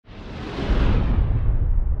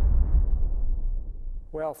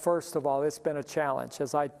Well, first of all, it's been a challenge.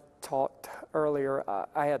 As I talked earlier,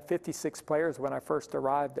 I had 56 players when I first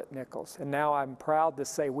arrived at Nicholls, and now I'm proud to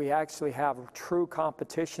say we actually have true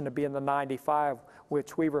competition to be in the 95,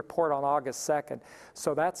 which we report on August 2nd.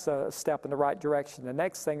 So that's a step in the right direction. The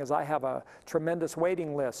next thing is I have a tremendous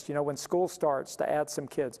waiting list, you know, when school starts, to add some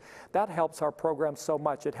kids. That helps our program so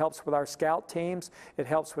much. It helps with our scout teams. It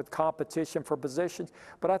helps with competition for positions.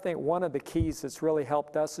 But I think one of the keys that's really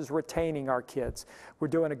helped us is retaining our kids. We're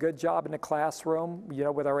doing a good job in the classroom, you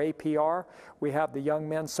know, with our APR. We have the young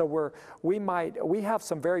men. So we have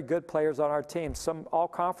some very good players on our team, some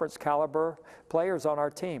all-conference caliber players on our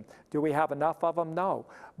team. Do we have enough of them? No.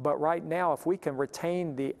 But right now, if we can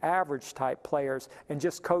retain the average type players and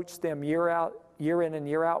just coach them year in and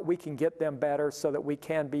year out, we can get them better so that we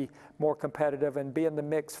can be more competitive and be in the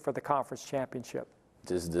mix for the conference championship.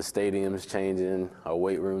 Just the stadium's changing, our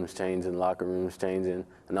weight room's changing, locker room's changing,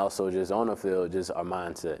 and also just on the field, just our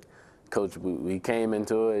mindset. Coach, we came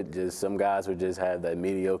into it, just some guys would just have that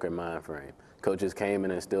mediocre mind frame. Coaches came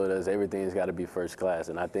and instilled us, everything's got to be first class,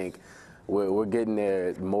 and I think we're getting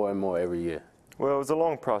there more and more every year. Well, it was a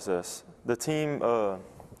long process. The team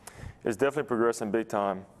is definitely progressing big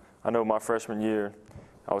time. I know my freshman year,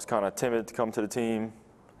 I was kind of timid to come to the team,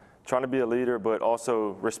 trying to be a leader, but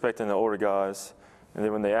also respecting the older guys. And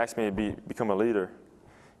then when they asked me to become a leader,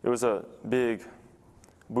 it was a big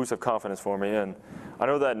boost of confidence for me. And I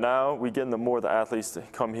know that now we getting the more the athletes to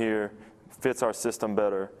come here, fits our system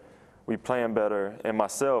better, we playing better. And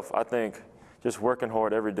myself, I think just working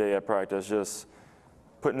hard every day at practice, just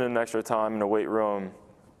putting in extra time in the weight room,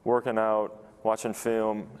 working out, watching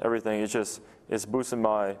film, everything, it's boosting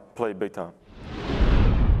my play big time.